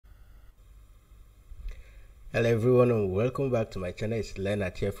Hello everyone and welcome back to my channel. It's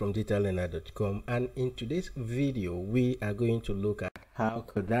Leonard here from digitalleonard.com, and in today's video we are going to look at how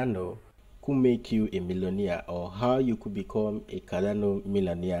Cardano could make you a millionaire, or how you could become a Cardano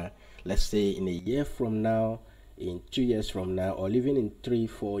millionaire, let's say in a year from now, in 2 years from now, or even in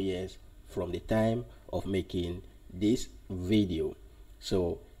 3-4 years from the time of making this video.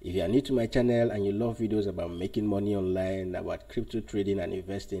 So if you are new to my channel and you love videos about making money online, about crypto trading and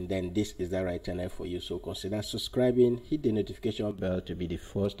investing, then this is the right channel for you. So consider subscribing, hit the notification bell to be the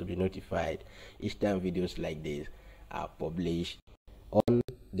first to be notified each time videos like this are published on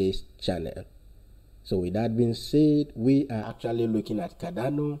this channel. So with that being said, we are actually looking at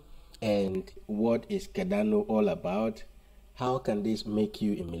Cardano and what is Cardano all about. How can this make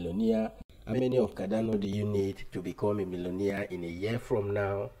you a millionaire? How many of Cardano do you need to become a millionaire in a year from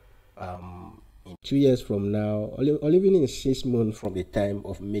now, in 2 years from now, or even in 6 months from the time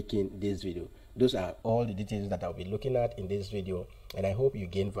of making this video? Those are all the details that I'll be looking at in this video, and I hope you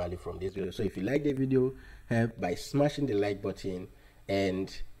gain value from this video. So if you like the video, help by smashing the like button,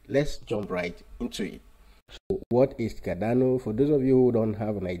 and let's jump right into it. So what is Cardano? For those of you who don't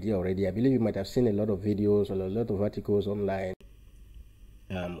have an idea already, I believe you might have seen a lot of videos or a lot of articles online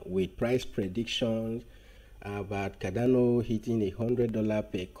with price predictions about Cardano hitting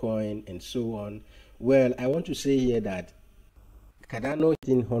 $100 per coin and so on. Well, I want to say here that Cardano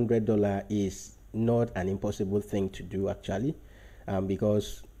hitting $100 is not an impossible thing to do actually,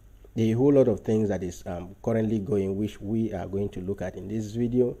 because there are a whole lot of things that is currently going, which we are going to look at in this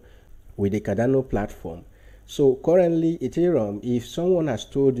video with the Cardano platform. So currently Ethereum, if someone has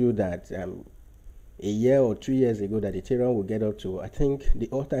told you that a year or 2 years ago that Ethereum will get up to, I think the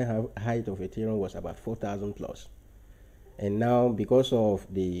all-time height of Ethereum was about 4,000 plus, and now because of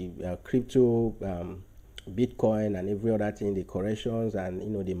the crypto, Bitcoin and every other thing, the corrections and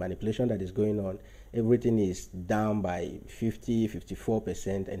the manipulation that is going on, everything is down by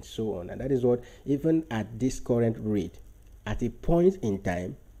 54% and so on. And that is what, even at this current rate, at a point in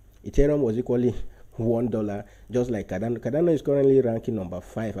time, Ethereum was equally $1, just like Cardano. Cardano is currently ranking number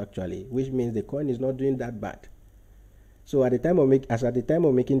 5 actually, which means the coin is not doing that bad. So at the time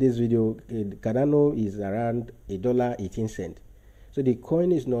of making this video, Cardano is around $1.18. So the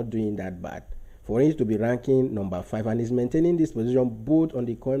coin is not doing that bad for it to be ranking number 5, and is maintaining this position both on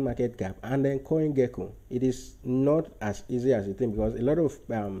the coin market cap and then CoinGecko. It is not as easy as you think, because a lot of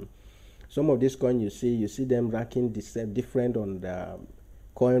some of these coins you see them ranking different on the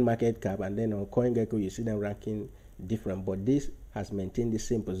coin market cap, and then on CoinGecko you see them ranking different, but this has maintained the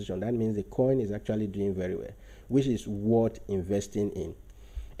same position. That means the coin is actually doing very well, which is worth investing in.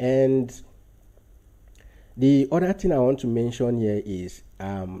 And the other thing I want to mention here is,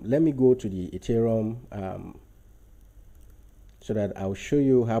 let me go to the Ethereum so that I'll show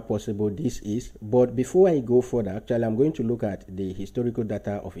you how possible this is. But before I go further, actually I'm going to look at the historical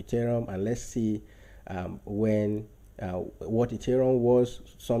data of Ethereum, and let's see what Ethereum was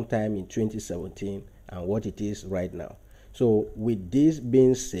sometime in 2017 and what it is right now. So with this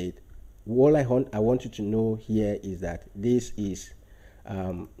being said, all I want you to know here is that this is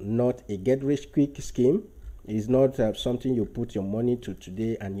not a get rich quick scheme. It's not something you put your money to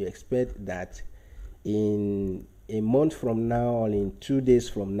today and you expect that in a month from now or in 2 days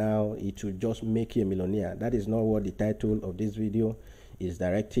from now it will just make you a millionaire. That is not what the title of this video is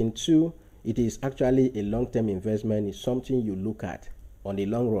directing to. It is actually a long-term investment. It's something you look at on the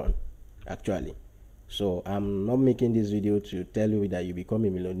long run actually. So I'm not making this video to tell you that you become a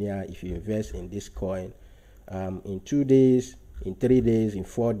millionaire if you invest in this coin in 2 days, in 3 days, in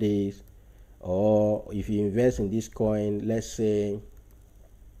 4 days, or if you invest in this coin, let's say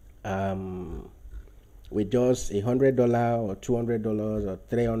with just $100 or $200 or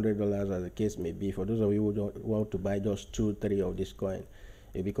 $300, as the case may be. For those of you who don't want to buy just 2-3 of this coin,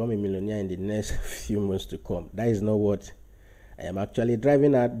 you become a millionaire in the next few months to come. That is not what I am actually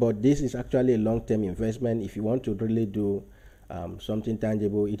driving at, but this is actually a long-term investment. If you want to really do something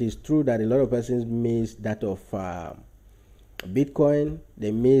tangible, it is true that a lot of persons miss that of Bitcoin.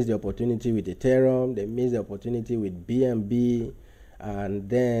 They miss the opportunity with Ethereum. They miss the opportunity with BNB, and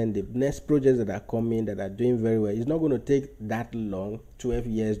then the next projects that are coming that are doing very well. It's not going to take that long, 12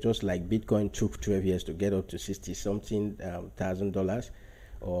 years, just like Bitcoin took 12 years to get up to 60 something $1,000,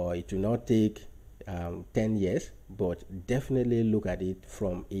 or it will not take 10 years, but definitely look at it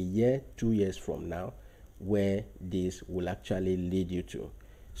from a year, 2 years from now, where this will actually lead you to.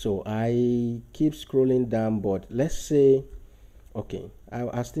 So I keep scrolling down, but let's say, okay,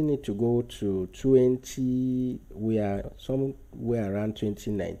 I still need to go to we are somewhere around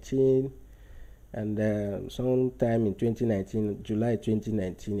 2019. And sometime in 2019, July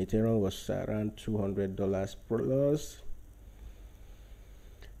 2019, Ethereum was around $200 plus.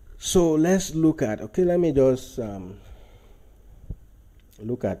 So let's look at, okay, let me just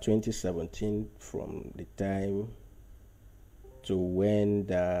look at 2017 from the time to when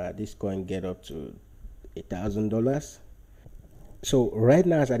this coin get up to $1,000. So right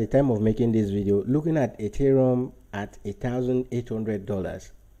now, as at the time of making this video, looking at Ethereum at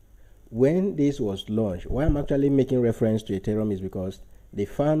 $1,800. When this was launched, why I'm actually making reference to Ethereum is because the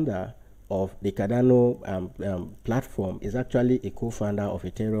founder of the Cardano platform is actually a co-founder of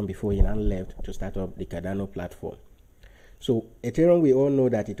Ethereum before he now left to start up the Cardano platform. So Ethereum, we all know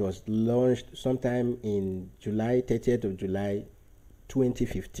that it was launched sometime in July, 30th of July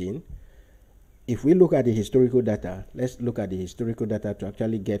 2015. If we look at the historical data, let's look at the historical data to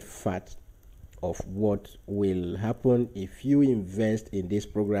actually get facts of what will happen if you invest in this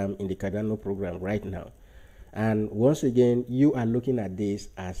program, in the Cardano program right now. And once again, you are looking at this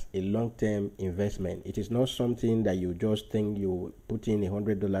as a long-term investment. It is not something that you just think you put in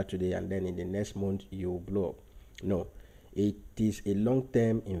 $100 today and then in the next month you blow up. No, it is a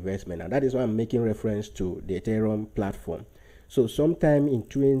long-term investment, and that is why I'm making reference to the Ethereum platform. So sometime in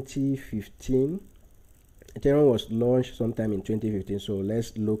 2015, Ethereum was launched sometime in 2015. So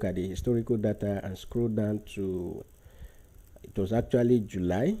let's look at the historical data and scroll down to, it was actually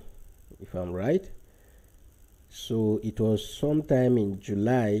July, if I'm right. So it was sometime in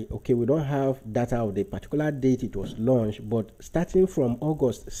July. Okay, we don't have data of the particular date it was launched, but starting from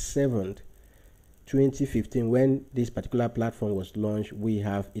August 7th, 2015, when this particular platform was launched, we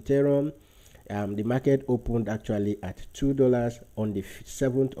have Ethereum. The market opened actually at $2 on the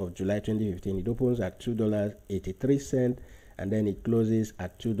 7th of July 2015. It opens at $2.83, and then it closes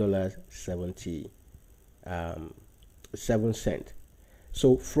at $2.77.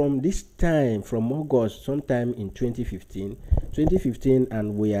 So from this time, from August, sometime in 2015,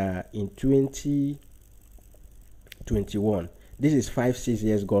 and we are in 2021. This is 5-6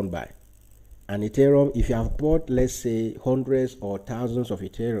 years gone by. And Ethereum, if you have bought, let's say, hundreds or thousands of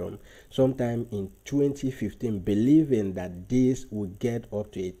Ethereum sometime in 2015, believing that this will get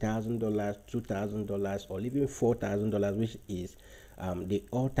up to $1,000, $2,000, or even $4,000, which is the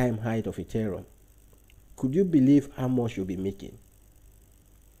all-time height of Ethereum, could you believe how much you'll be making?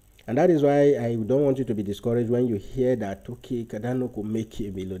 And that is why I don't want you to be discouraged when you hear that, okay, Cardano could make you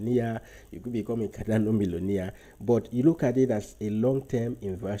a millionaire, you could become a Cardano millionaire, but you look at it as a long-term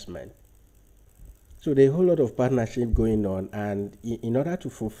investment. So there's a whole lot of partnership going on, and in order to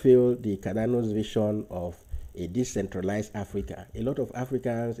fulfill the Cardano's vision of a decentralized Africa, a lot of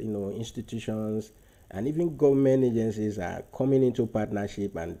Africans, institutions, and even government agencies are coming into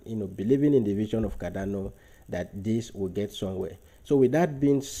partnership and believing in the vision of Cardano that this will get somewhere. So with that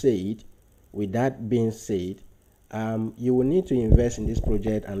being said, you will need to invest in this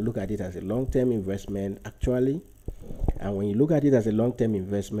project and look at it as a long-term investment actually. And when you look at it as a long-term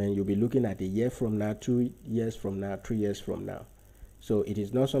investment, you'll be looking at a year from now, 2 years from now, 3 years from now. So it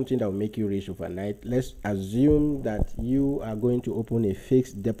is not something that will make you rich overnight. Let's assume that you are going to open a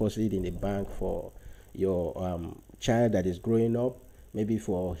fixed deposit in a bank for your child that is growing up, maybe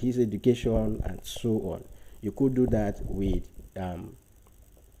for his education and so on. You could do that with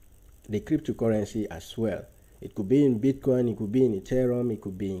the cryptocurrency as well. It could be in Bitcoin, it could be in Ethereum, it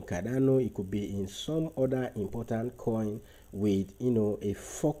could be in Cardano, it could be in some other important coin with a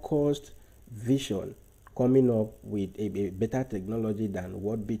focused vision, coming up with a better technology than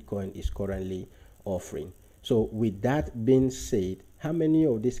what Bitcoin is currently offering. So with that being said, how many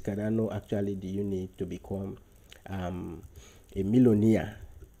of this Cardano actually do you need to become a millionaire?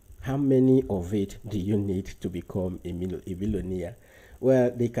 How many of it do you need to become a millionaire?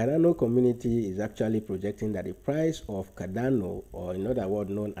 Well, the Cardano community is actually projecting that the price of Cardano, or in other words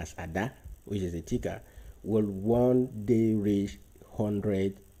known as ADA, which is a ticker, will one day reach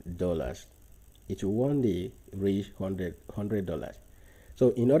 $100. It will one day reach $100. So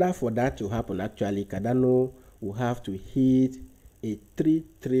in order for that to happen, actually, Cardano will have to hit a $3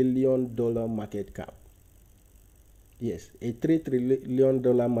 trillion market cap. Yes, a $3 trillion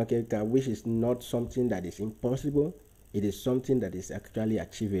market cap, which is not something that is impossible. It is something that is actually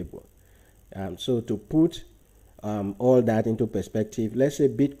achievable. So to put all that into perspective, let's say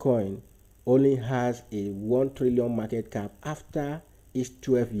Bitcoin only has a 1 trillion market cap after its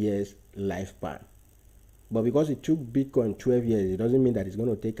 12 years lifespan. But because it took Bitcoin 12 years, it doesn't mean that it's going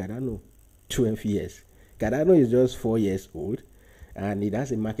to take Cardano 12 years. Cardano is just 4 years old, and it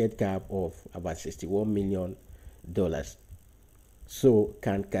has a market cap of about $61 million. So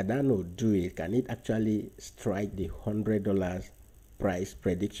can Cardano do it? Can it actually strike the $100 price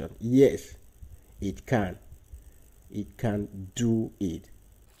prediction? Yes, it can do it.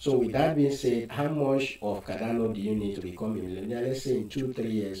 So with that being said, how much of Cardano do you need to become a millionaire? Let's say in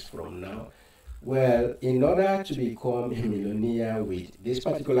 2-3 years from now. Well, in order to become a millionaire with this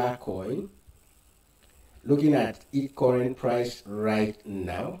particular coin, looking at its current price right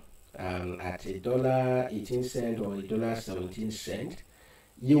now, at $1.18 or $1.17,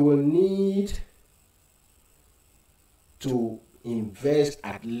 you will need to invest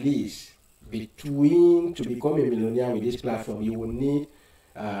at least to become a millionaire with this platform. You will need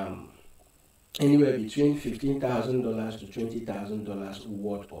anywhere between $15,000 to $20,000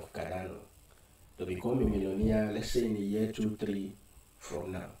 worth of Cardano to become a millionaire, let's say in a year, 2-3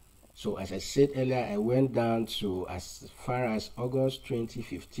 from now. So as I said earlier, I went down to as far as August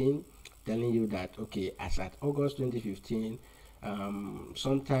 2015, telling you that, okay, as at August 2015,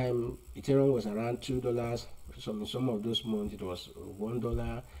 sometime Ethereum was around $2. In some of those months it was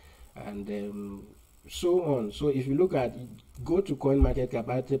 $1, and so on. So if you look at, go to CoinMarketCap,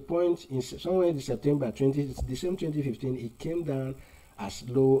 at a point in somewhere in December 2015, it came down as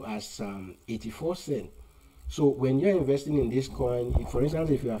low as 84 cents. So when you're investing in this coin, for instance,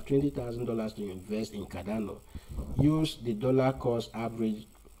 if you have $20,000 to invest in Cardano, use the dollar cost averaging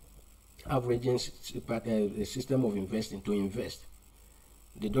system of investing to invest.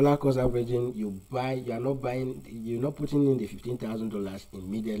 The dollar cost averaging, you're not putting in the $15,000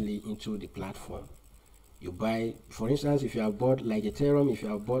 immediately into the platform. You buy, for instance, if you have bought like Ethereum, if you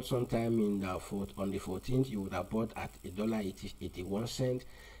have bought sometime on the 14th, you would have bought at $1.81.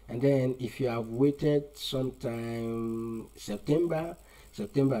 And then if you have waited sometime September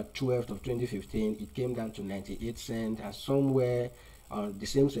 12th of 2015, it came down to 98 cents, and somewhere on the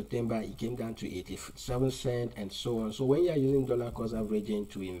same September it came down to 87 cents, and so on. So when you are using dollar cost averaging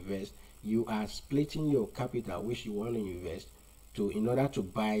to invest, you are splitting your capital which you want to invest in order to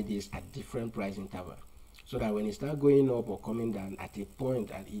buy this at different price interval, so that when it starts going up or coming down at a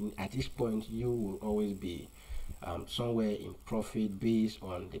point, at each point you will always be somewhere in profit based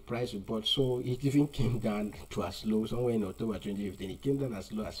on the price you bought. So it even came down to as low somewhere in October 2015. It came down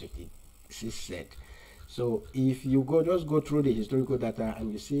as low as 56 cents. So if you just go through the historical data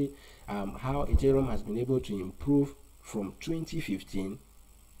and you see how Ethereum has been able to improve from 2015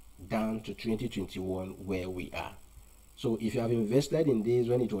 down to 2021 where we are. So if you have invested in this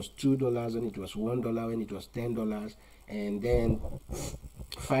when it was $2, when it was $1, when it was $10, and then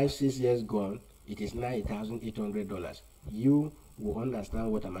 5-6 years gone, it is now $1,800. You will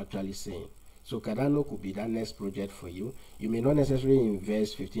understand what I'm actually saying. So Cardano could be that next project for you. You may not necessarily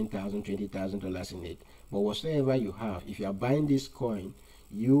invest $15,000, $20,000 in it, but whatsoever you have, if you are buying this coin,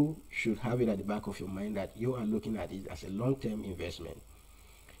 you should have it at the back of your mind that you are looking at it as a long-term investment.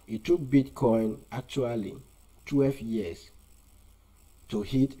 It took Bitcoin actually 12 years to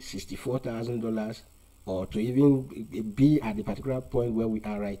hit $64,000, or to even be at the particular point where we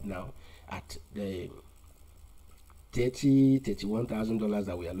are right now at the $31,000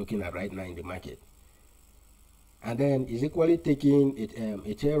 that we are looking at right now in the market. And then it's equally taking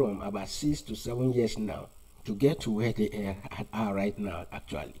Ethereum about 6 to 7 years now to get to where they are right now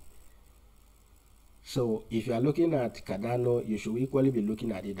actually. So if you are looking at Cardano, you should equally be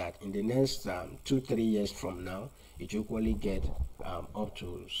looking at it that in the next 2-3 years from now, it will equally get up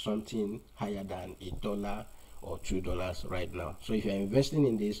to something higher than $1 or $2 right now. So if you're investing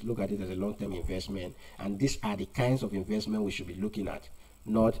in this, look at it as a long-term investment, and these are the kinds of investment we should be looking at,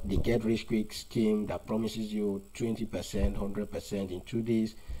 not the get rich quick scheme that promises you 20%, 100% in 2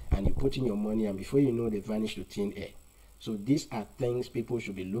 days, and you put in your money and before you know they vanish to thin air. So these are things people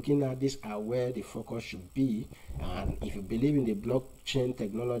should be looking at. These are where the focus should be. And if you believe in the blockchain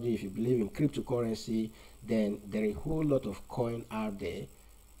technology, if you believe in cryptocurrency, then there are a whole lot of coin out there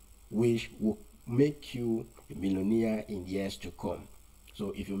which will make you a millionaire in years to come.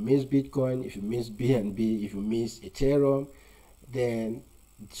 So if you miss Bitcoin, if you miss BNB, if you miss Ethereum, then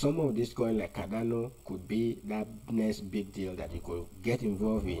some of these coins like Cardano could be that next big deal that you could get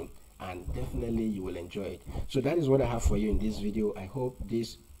involved in, and definitely you will enjoy it. So that is what I have for you in this video. I hope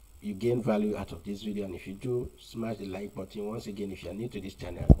you gain value out of this video, and if you do, smash the like button. Once again, if you are new to this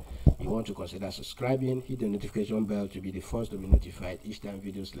channel, you want to consider subscribing, hit the notification bell to be the first to be notified each time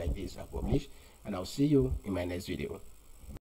videos like this are published, and I'll see you in my next video.